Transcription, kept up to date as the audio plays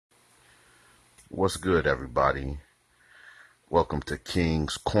What's good, everybody? Welcome to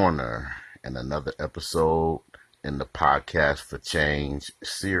King's Corner and another episode in the Podcast for Change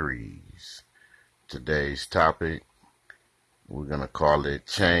series. Today's topic, we're going to call it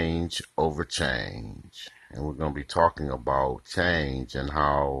Change Over Change. And we're going to be talking about change and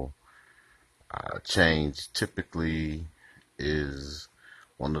how change typically is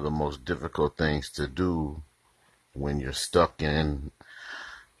one of the most difficult things to do when you're stuck in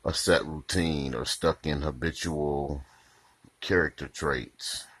a set routine or stuck in habitual character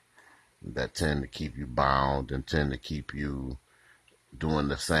traits that tend to keep you bound and tend to keep you doing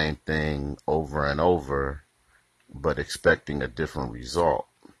the same thing over and over, but expecting a different result.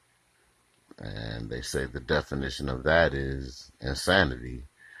 And they say the definition of that is insanity.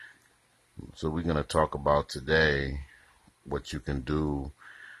 So we're going to talk about today what you can do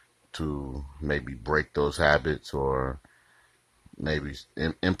to maybe break those habits or maybe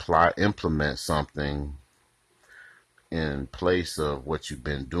implement something in place of what you've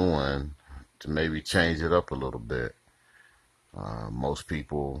been doing to maybe change it up a little bit. Most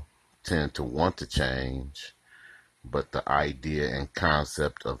people tend to want to change, but the idea and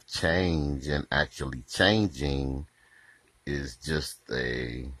concept of change and actually changing is just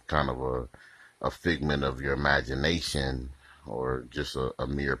a kind of a figment of your imagination or just a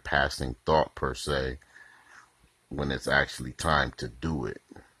mere passing thought per se when it's actually time to do it.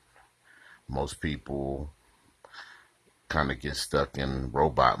 Most people kind of get stuck in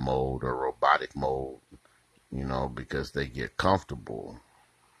robot mode or robotic mode, because they get comfortable.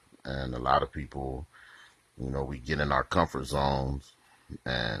 And a lot of people, we get in our comfort zones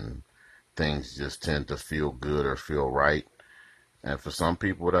and things just tend to feel good or feel right. And for some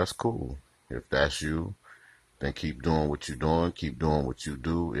people, that's cool. If that's you, then keep doing what you're doing, keep doing what you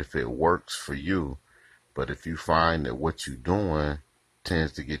do if it works for you. But if you find that what you're doing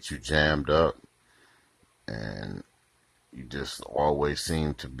tends to get you jammed up and you just always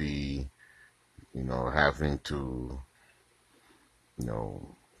seem to be, having to, you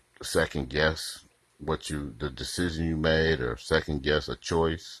know, second guess the decision you made or second guess a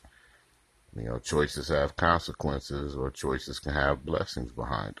choice. Choices have consequences or choices can have blessings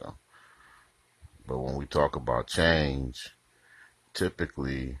behind them. But when we talk about change,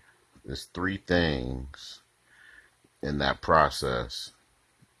 typically there's three things in that process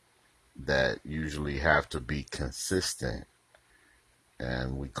that usually have to be consistent.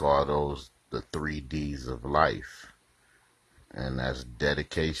 And we call those the 3 Ds of life. And that's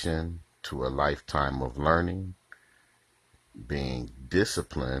dedication to a lifetime of learning, being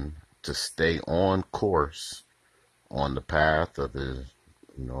disciplined to stay on course on the path of a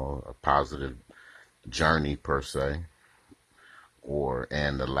positive journey per se,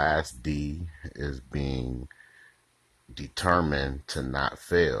 and the last D is being determined to not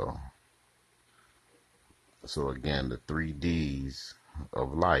fail. So again, the 3 Ds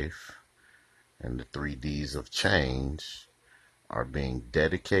of life and the 3 Ds of change are being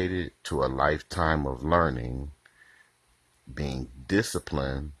dedicated to a lifetime of learning, being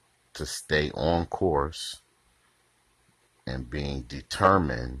disciplined to stay on course, and being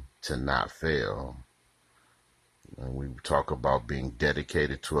determined to not fail. And we talk about being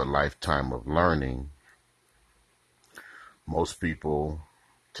dedicated to a lifetime of learning. Most people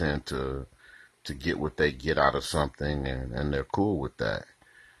tend to get what they get out of something, and they're cool with that.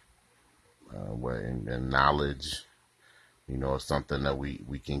 And knowledge, is something that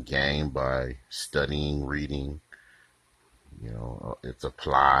we can gain by studying, reading. It's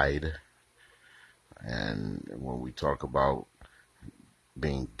applied. And when we talk about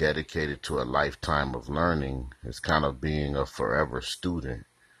being dedicated to a lifetime of learning, it's kind of being a forever student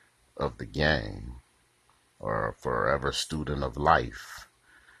of the game or a forever student of life.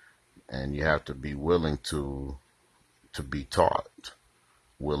 And you have to be willing to be taught,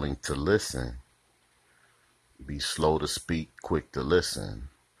 willing to listen, be slow to speak, quick to listen.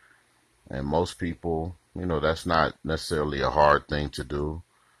 And most people, that's not necessarily a hard thing to do.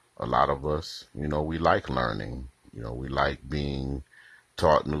 A lot of us, we like learning. We like being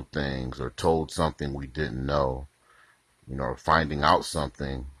taught new things or told something we didn't know, or finding out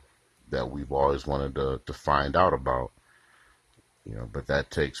something that we've always wanted to find out about. But that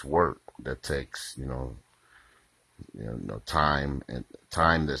takes work. That takes, time and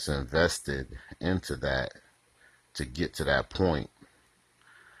time that's invested into that to get to that point.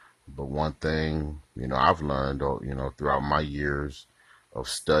 But one thing, I've learned, throughout my years of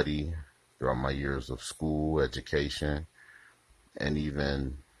study, throughout my years of school education, and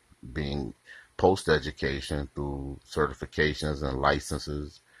even being post-education through certifications and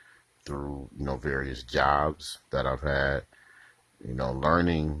licenses, through, various jobs that I've had,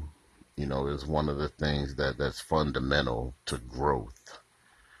 learning is one of the things that's fundamental to growth.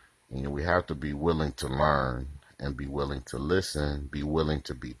 We have to be willing to learn and be willing to listen, be willing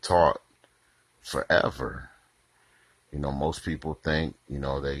to be taught forever. Most people think,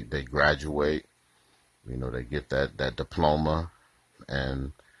 they graduate, they get that diploma,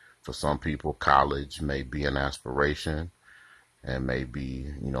 and for some people, college may be an aspiration and may be,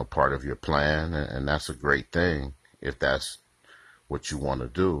 part of your plan, and that's a great thing if that's what you want to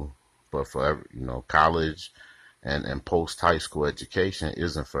do. But for college and post high school education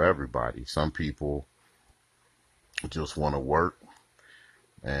isn't for everybody. Some people just want to work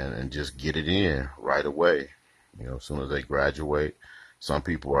and just get it in right away. As soon as they graduate, some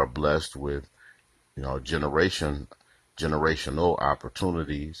people are blessed with, generational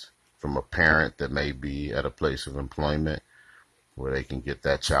opportunities from a parent that may be at a place of employment where they can get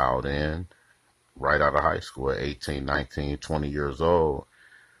that child in right out of high school at 18, 19, 20 years old.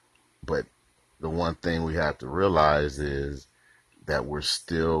 But the one thing we have to realize is that we're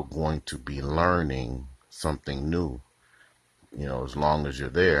still going to be learning something new, as long as you're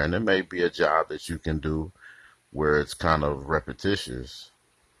there. And it may be a job that you can do where it's kind of repetitious,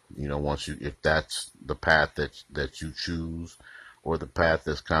 if that's the path that you choose, or the path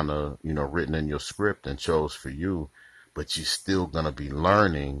that's kind of, written in your script and chose for you, but you're still going to be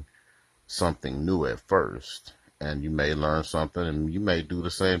learning something new at first. And you may learn something and you may do the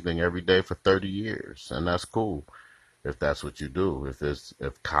same thing every day for 30 years. And that's cool if that's what you do.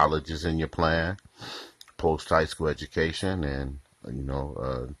 If college is in your plan, post high school education, and,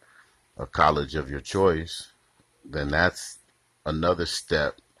 a college of your choice, then that's another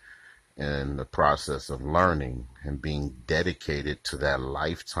step in the process of learning and being dedicated to that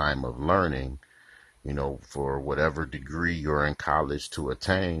lifetime of learning, for whatever degree you're in college to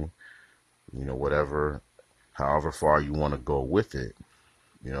attain, however far you want to go with it.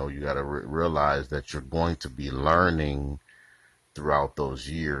 You got to realize that you're going to be learning throughout those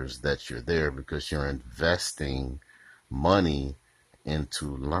years that you're there, because you're investing money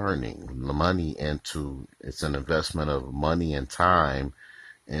into learning, it's an investment of money and time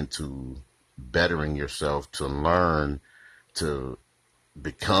into bettering yourself to learn to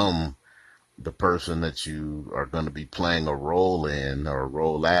become the person that you are going to be playing a role in, or a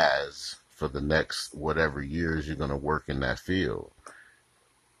role as, for the next whatever years you're going to work in that field.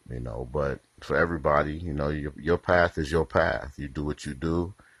 But for everybody, your path is your path. You do what you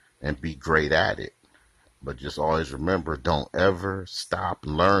do and be great at it. But just always remember, don't ever stop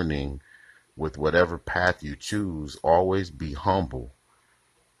learning with whatever path you choose. Always be humble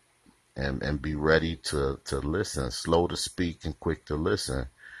and be ready to listen, slow to speak and quick to listen,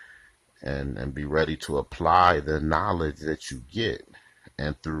 and be ready to apply the knowledge that you get.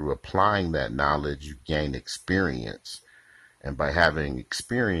 And through applying that knowledge, you gain experience. And by having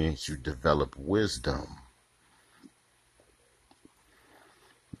experience, you develop wisdom.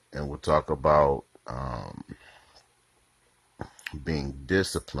 And we'll talk about being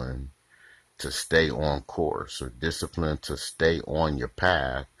disciplined to stay on course, or disciplined to stay on your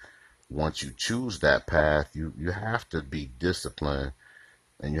path. Once you choose that path, you have to be disciplined,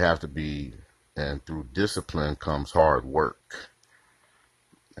 and and through discipline comes hard work.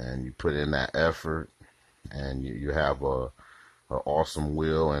 And you put in that effort, and you have a awesome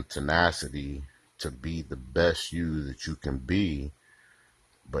will and tenacity to be the best you that you can be.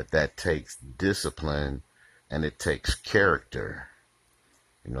 But that takes discipline, and it takes character.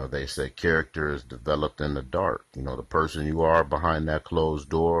 They say character is developed in the dark. The person you are behind that closed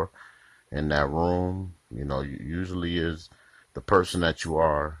door in that room, usually is the person that you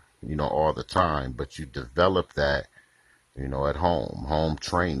are, all the time. But you develop that, at home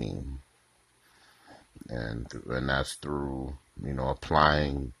training. And that's through,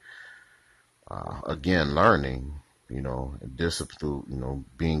 applying, again, learning, discipline,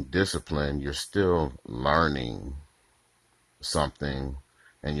 being disciplined. You're still learning something,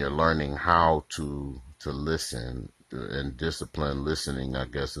 and you're learning how to listen. And discipline listening, I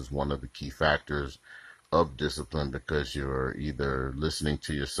guess, is one of the key factors of discipline, because you're either listening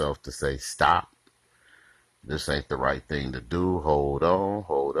to yourself to say, stop, this ain't the right thing to do, hold on,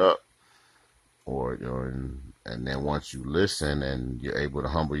 hold up, or and then once you listen and you're able to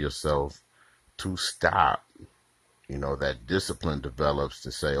humble yourself to stop, that discipline develops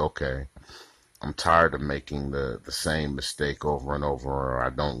to say, okay, I'm tired of making the same mistake over and over, or I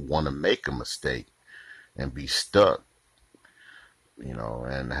don't want to make a mistake and be stuck,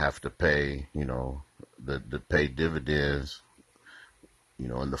 and have to pay, the pay dividends,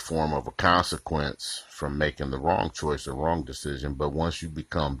 in the form of a consequence from making the wrong choice or wrong decision. But once you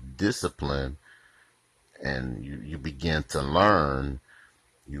become disciplined and you begin to learn,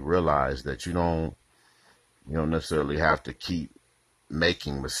 you realize that you don't necessarily have to keep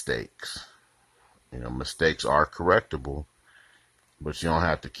making mistakes. Mistakes are correctable, but you don't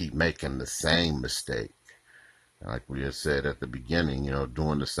have to keep making the same mistake. Like we had said at the beginning,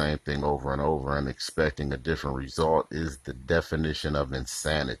 doing the same thing over and over and expecting a different result is the definition of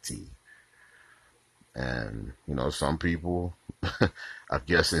insanity. And some people, I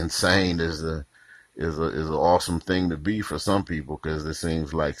guess, insane is an awesome thing to be for some people, because it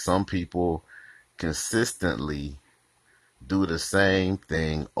seems like some people consistently do the same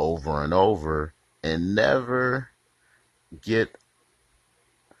thing over and over and never get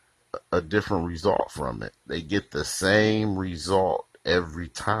a different result from it. They get the same result every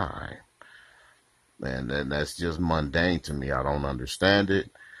time. And then that's just mundane to me. I don't understand it.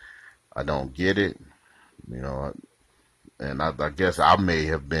 I don't get it. And I guess I may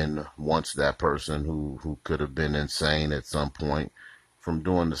have been once that person who could have been insane at some point from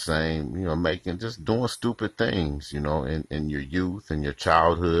doing the same, just doing stupid things, in your youth and your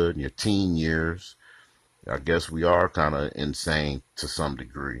childhood and your teen years. I guess we are kind of insane to some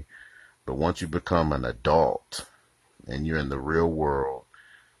degree. But once you become an adult and you're in the real world,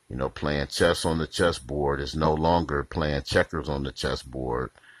 playing chess on the chessboard is no longer playing checkers on the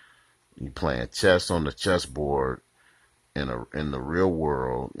chessboard. You're playing chess on the chessboard in the real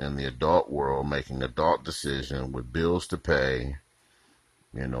world, in the adult world, making adult decisions with bills to pay.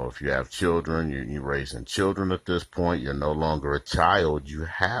 If you have children, you're raising children at this point. You're no longer a child. You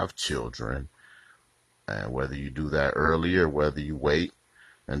have children. And whether you do that early or whether you wait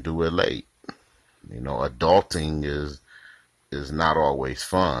and do it late, adulting is not always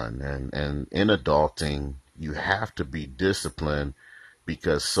fun. And in adulting, you have to be disciplined,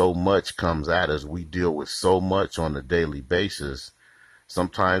 because so much comes at us. We deal with so much on a daily basis.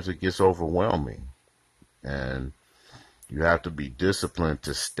 Sometimes it gets overwhelming. And you have to be disciplined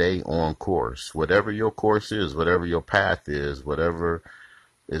to stay on course. Whatever your course is, whatever your path is, whatever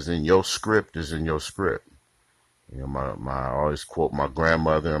is in your script is in your script. I always quote my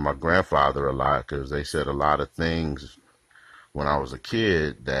grandmother and my grandfather a lot, because they said a lot of things when I was a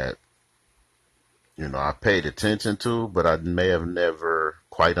kid that, I paid attention to, but I may have never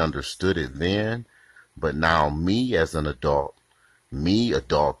quite understood it then. But now me as an adult, me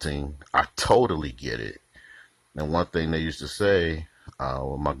adulting, I totally get it. And one thing they used to say,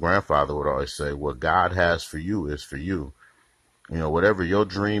 my grandfather would always say, what God has for you is for you. Whatever your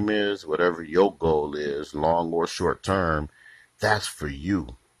dream is, whatever your goal is, long or short term, that's for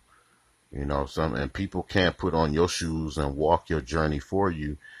you. And people can't put on your shoes and walk your journey for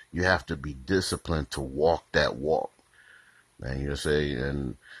you. You have to be disciplined to walk that walk. And you say,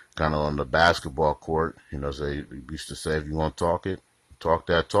 and kind of on the basketball court, we used to say, if you want to talk it, talk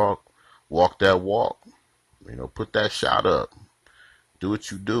that talk, walk that walk. Put that shot up. Do what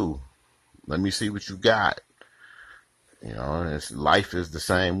you do. Let me see what you got. Life is the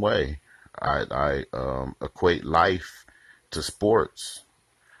same way. I equate life to sports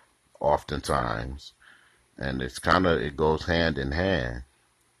oftentimes, and it goes hand in hand.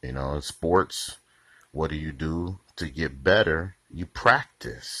 In sports, what do you do to get better? You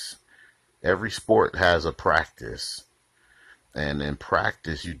practice. Every sport has a practice. And in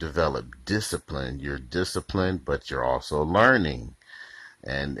practice, you develop discipline. You're disciplined, but you're also learning.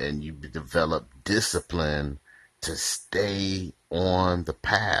 And you develop discipline to stay on the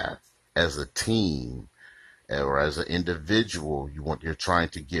path as a team or as an individual. You're trying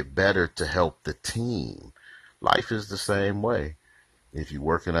to get better to help the team. Life is the same way. If you're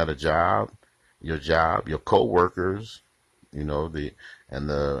working at a job, your coworkers, the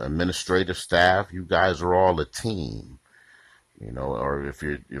administrative staff, you guys are all a team. Or if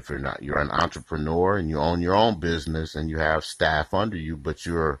you're not, you're an entrepreneur and you own your own business and you have staff under you, but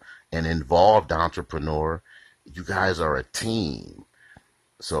you're an involved entrepreneur, you guys are a team.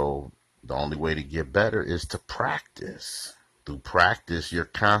 So the only way to get better is to practice. Through practice, you're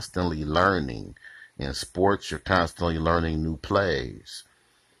constantly learning. In sports, you're constantly learning new plays,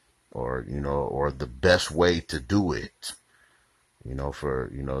 or the best way to do it.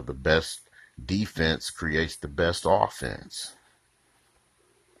 The best defense creates the best offense.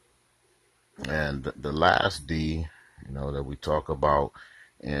 And the last D, that we talk about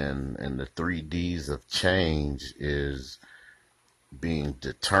in the 3 Ds of change is being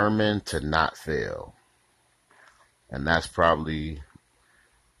determined to not fail. And that's probably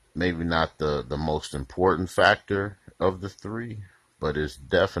maybe not the most important factor of the 3, but it's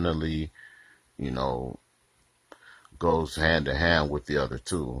definitely, goes hand in hand with the other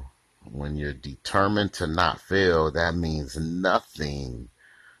 2. When you're determined to not fail, that means nothing,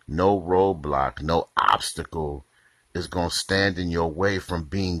 no roadblock, no obstacle is going to stand in your way from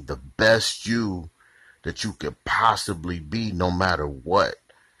being the best you that you could possibly be, no matter what.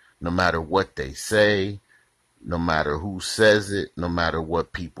 No matter what they say, no matter who says it, no matter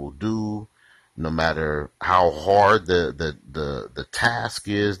what people do, no matter how hard the task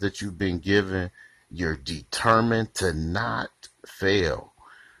is that you've been given, you're determined to not fail.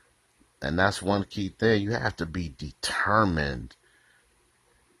 And that's one key thing. You have to be determined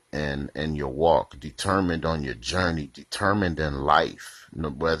in your walk, determined on your journey, determined in life.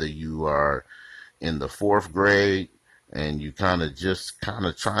 Whether you are in the fourth grade and you kind of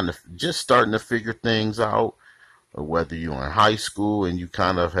trying to just starting to figure things out, or whether you're in high school and you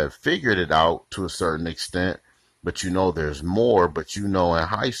kind of have figured it out to a certain extent, but you know there's more. But you know, in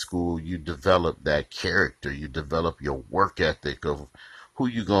high school you develop that character, you develop your work ethic of who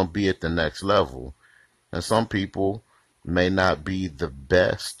you're going to be at the next level. And some people may not be the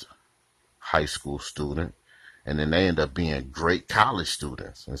best high school student, and then they end up being great college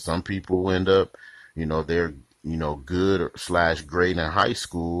students. And some people end up, they're, good / great in high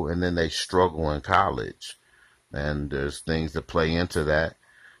school, and then they struggle in college. And there's things that play into that,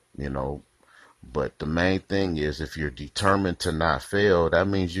 you know. But the main thing is, if you're determined to not fail, that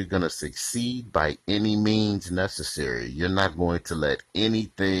means you're going to succeed by any means necessary. You're not going to let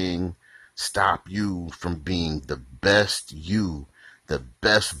anything stop you from being the best you, the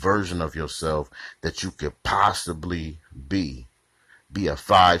best version of yourself that you could possibly be. Be a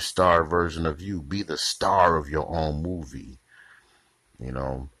 5-star version of you. Be the star of your own movie, you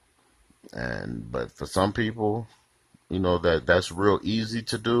know. But for some people, that's real easy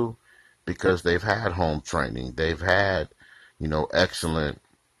to do because they've had home training. They've had, excellent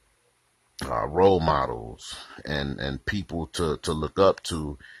role models and people to look up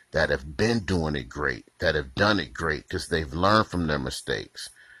to that have been doing it great, that have done it great because they've learned from their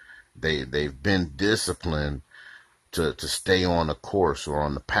mistakes. They've been disciplined to stay on a course or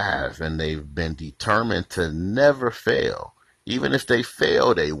on the path, and they've been determined to never fail. Even if they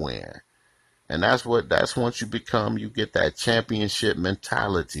fail, they win. And that's once you get that championship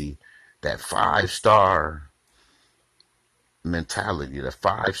mentality, that 5-star mentality, the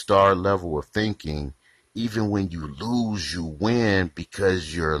 5-star level of thinking. Even when you lose, you win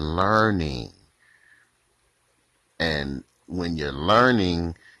because you're learning. And when you're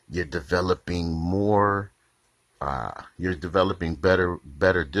learning, you're developing you're developing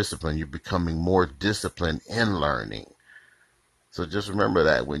better discipline. You're becoming more disciplined in learning. So just remember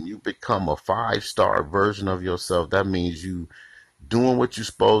that when you become a 5-star version of yourself, that means you doing what you're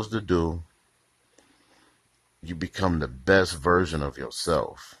supposed to do. You become the best version of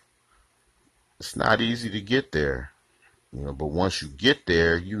yourself. It's not easy to get there, but once you get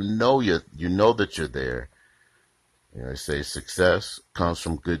there, you know that you're there. They say success comes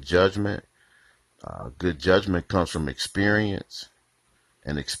from good judgment. Good judgment comes from experience,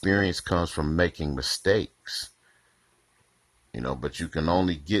 and experience comes from making mistakes. But you can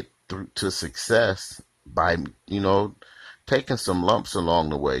only get through to success by, taking some lumps along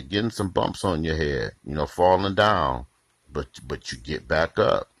the way, getting some bumps on your head, falling down, but you get back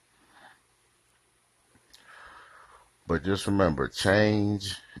up. But just remember,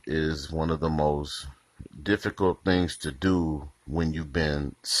 change is one of the most difficult things to do when you've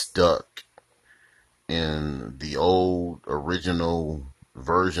been stuck in the old original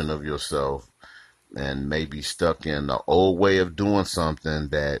version of yourself, and maybe stuck in the old way of doing something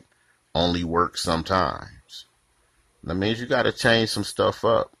that only works sometimes. That means you got to change some stuff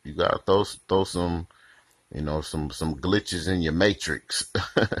up. You got to throw some, some glitches in your matrix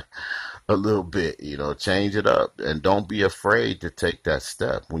a little bit, change it up, and don't be afraid to take that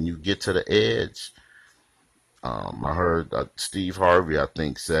step. When you get to the edge, I heard Steve Harvey, I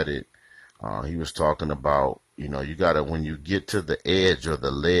think, said it. He was talking about, you got to, when you get to the edge or the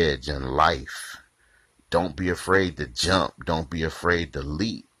ledge in life, don't be afraid to jump. Don't be afraid to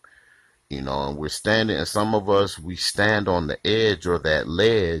leap. And we're standing, and some of us, we stand on the edge or that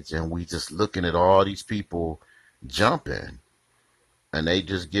ledge, and we just looking at all these people jumping. And they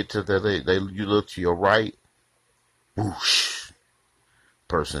just get to you look to your right, whoosh,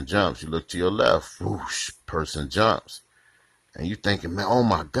 person jumps. You look to your left, whoosh, person jumps. And you thinking, man, oh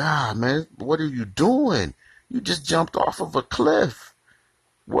my God, man, what are you doing? You just jumped off of a cliff.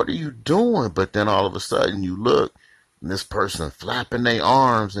 What are you doing? But then all of a sudden you look, and this person flapping their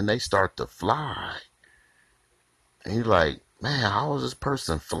arms, and they start to fly. And you're like, man, how is this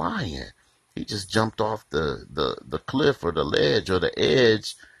person flying? He just jumped off the cliff or the ledge or the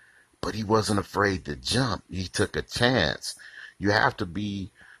edge, but he wasn't afraid to jump. He took a chance. You have to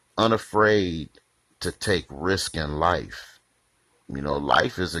be unafraid to take risk in life.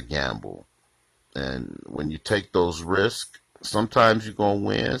 Life is a gamble. And when you take those risks, sometimes you're going to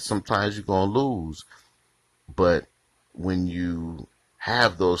win, sometimes you're going to lose. But when you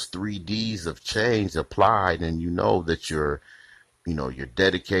have those 3Ds of change applied and you know that you're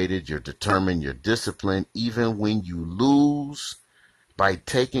dedicated, you're determined, you're disciplined, even when you lose, by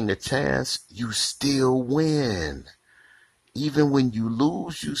taking a chance, you still win. Even when you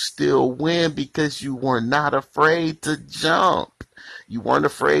lose, you still win because you were not afraid to jump. You weren't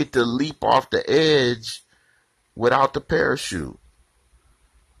afraid to leap off the edge without the parachute.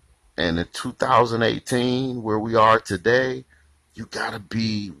 And in 2018, where we are today, you got to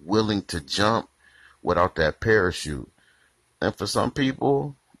be willing to jump without that parachute. And for some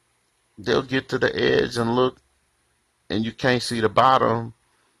people, they'll get to the edge and look, and you can't see the bottom.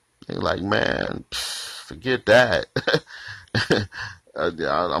 They're like, man, forget that.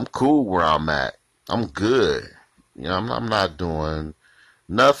 I'm cool where I'm at. I'm good. I'm not doing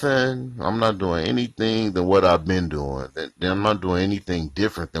nothing. I'm not doing anything than what I've been doing. I'm not doing anything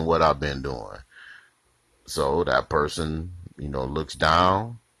different than what I've been doing. So that person, looks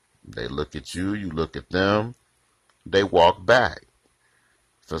down. They look at you. You look at them. They walk back.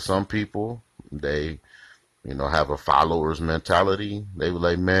 For some people, they, have a follower's mentality. They be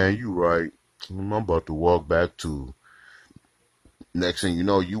like, man, you right. I'm about to walk back too. Next thing you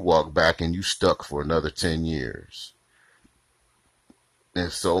know, you walk back and you stuck for another 10 years.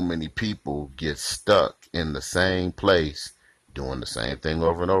 And so many people get stuck in the same place, doing the same thing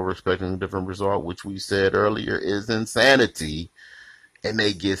over and over, expecting a different result, which we said earlier is insanity. And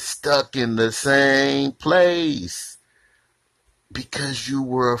they get stuck in the same place because you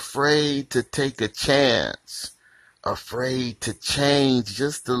were afraid to take a chance, afraid to change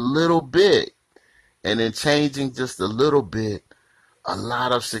just a little bit. And in changing just a little bit, a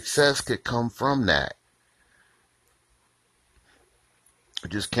lot of success could come from that. You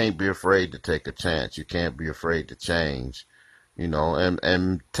just can't be afraid to take a chance. You can't be afraid to change,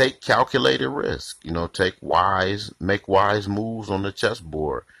 and take calculated risk, make wise moves on the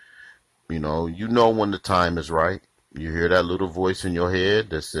chessboard. You know when the time is right. You hear that little voice in your head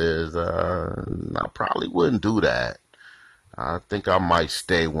that says, I probably wouldn't do that. I think I might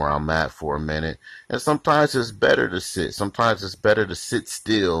stay where I'm at for a minute. And sometimes it's better to sit. Sometimes it's better to sit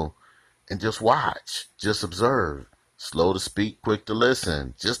still and just watch, just observe. Slow to speak, quick to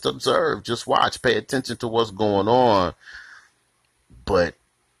listen. Just observe, just watch, pay attention to what's going on. But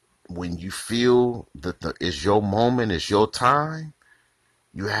when you feel that it's your moment, it's your time,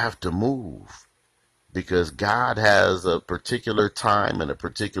 you have to move. Because God has a particular time and a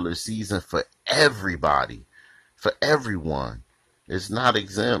particular season for everybody, for everyone. It's not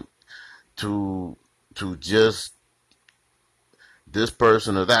exempt to just this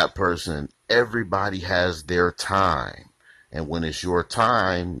person or that person. Everybody has their time. And when it's your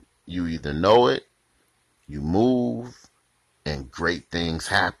time, you either know it, you move, and great things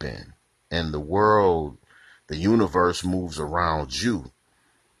happen. And the universe moves around you.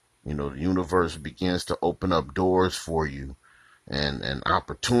 The universe begins to open up doors for you and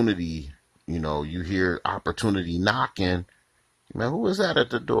opportunity. You hear opportunity knocking. Man, who is that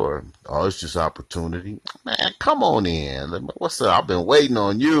at the door? Oh, it's just opportunity. Man, come on in. What's up? I've been waiting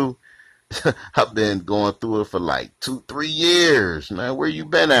on you. I've been going through it for like 2-3 years. Man, where you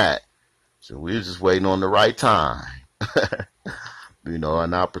been at? So we were just waiting on the right time.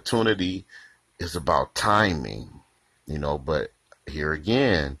 An opportunity is about timing, but here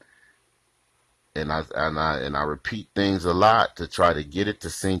again, and I repeat things a lot to try to get it to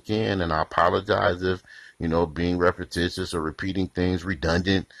sink in, and I apologize if, being repetitious or repeating things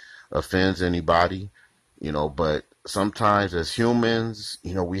redundant offends anybody, but sometimes as humans,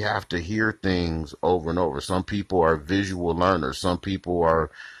 we have to hear things over and over. Some people are visual learners. Some people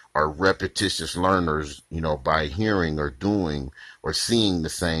are repetitious learners, by hearing or doing or seeing the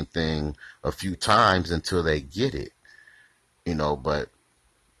same thing a few times until they get it, but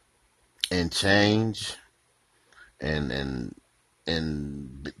in change and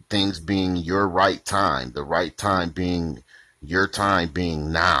things being your right time, the right time being your time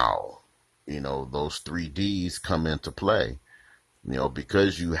being now, those 3Ds come into play,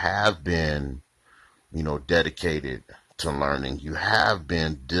 because you have been, dedicated to learning. You have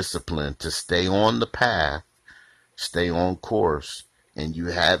been disciplined to stay on the path, stay on course, and you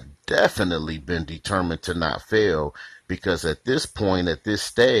have definitely been determined to not fail, because at this point, at this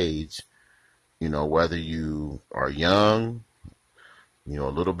stage, whether you are young, a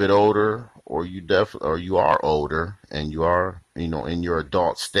little bit older, or you are older and you are, in your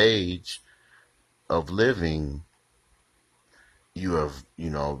adult stage of living, you have,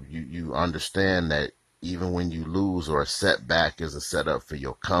 you understand that even when you lose, or a setback is a setup for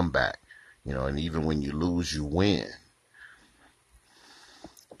your comeback. And even when you lose, you win.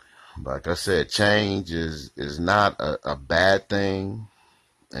 Like I said, change is not a bad thing,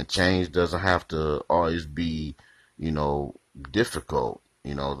 and change doesn't have to always be, difficult.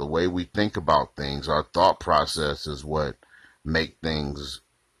 The way we think about things, our thought process is what make things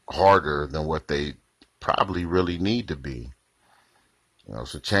harder than what they probably really need to be.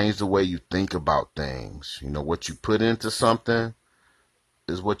 So change the way you think about things. What you put into something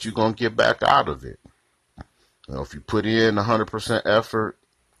is what you're going to get back out of it. If you put in 100% effort,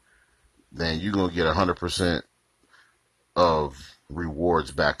 then you're going to get 100% of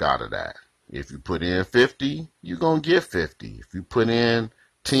rewards back out of that. If you put in 50, you're going to get 50. If you put in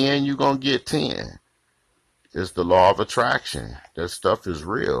 10, you're going to get 10. It's the law of attraction. That stuff is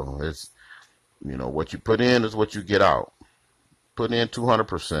real. It's, what you put in is what you get out. Put in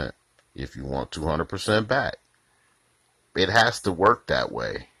 200% if you want 200% back. It has to work that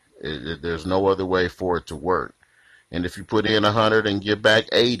way. There's no other way for it to work. And if you put in 100 and get back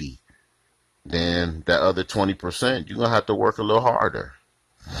 80, then that other 20%, you're going to have to work a little harder.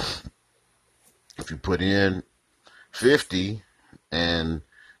 If you put in 50 and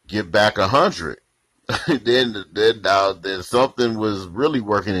get back 100, then something was really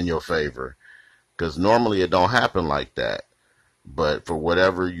working in your favor. Because normally it don't happen like that. But for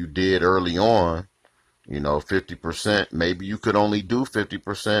whatever you did early on, 50%, maybe you could only do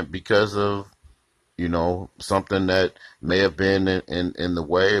 50% because of, something that may have been in the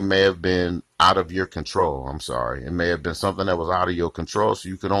way. It may have been out of your control. I'm sorry. It may have been something that was out of your control. So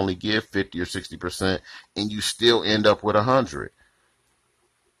you could only give 50 or 60% and you still end up with 100.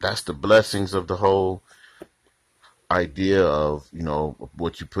 That's the blessings of the whole idea of,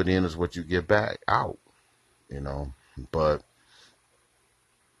 what you put in is what you get back out, but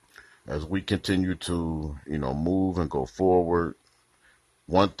as we continue to, move and go forward,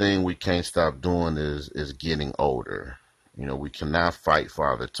 one thing we can't stop doing is getting older. We cannot fight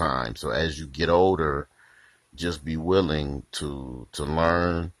Father Time. So as you get older, just be willing to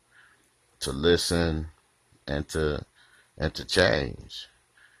learn, to listen, and to change.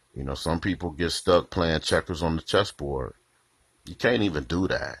 Some people get stuck playing checkers on the chessboard. You can't even do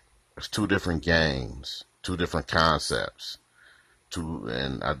that. It's two different games, two different concepts.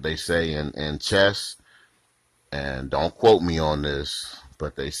 And they say in chess, and don't quote me on this,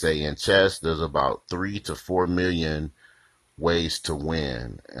 but they say in chess there's about 3 to 4 million ways to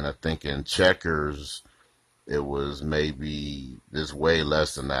win. And I think in checkers it was maybe this way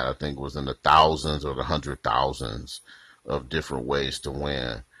less than that. I think it was in the thousands or the 100,000s of different ways to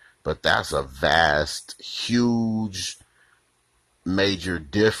win. But that's a vast, huge, major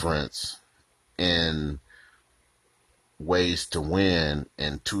difference in ways to win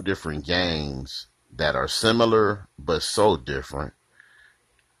in two different games that are similar but so different.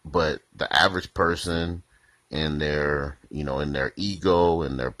 But the average person in their, in their ego,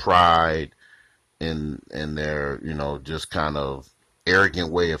 in their pride, in their, just kind of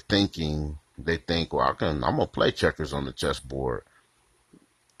arrogant way of thinking, they think, well, I'm going to play checkers on the chessboard.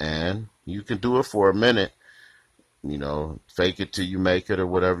 And you can do it for a minute, fake it till you make it or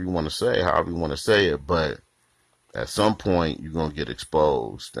whatever you want to say, however you want to say it. But at some point, you're going to get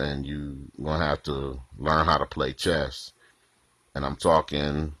exposed and you're going to have to learn how to play chess. And I'm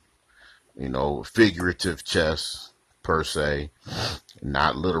talking, figurative chess per se,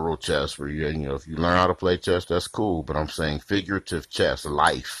 not literal chess where if you learn how to play chess, that's cool. But I'm saying figurative chess,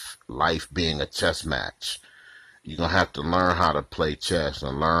 life being a chess match. You're going to have to learn how to play chess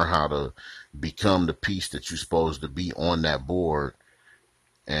and learn how to become the piece that you're supposed to be on that board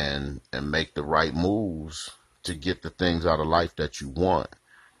and make the right moves to get the things out of life that you want.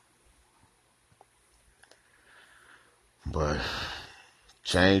 But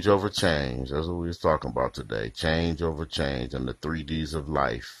change over change, that's what we was talking about today. Change over change and the 3Ds of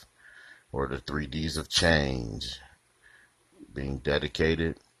life, or the 3Ds of change. Being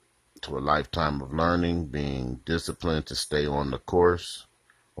dedicated to a lifetime of learning, being disciplined to stay on the course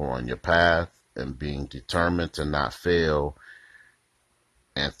or on your path, and being determined to not fail.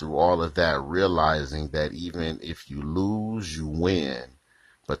 And through all of that, realizing that even if you lose, you win.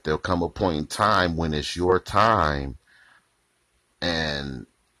 But there'll come a point in time when it's your time and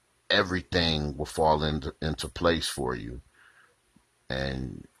everything will fall into place for you.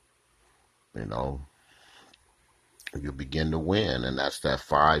 And, you begin to win. And that's that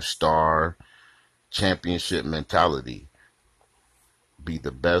 5-star championship mentality. Be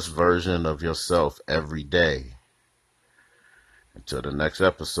the best version of yourself every day. Until the next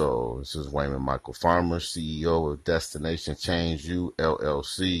episode, this is Wayman Michael Farmer, CEO of Destination Change U,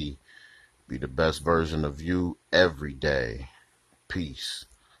 LLC. Be the best version of you every day. Peace.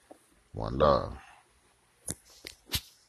 One love.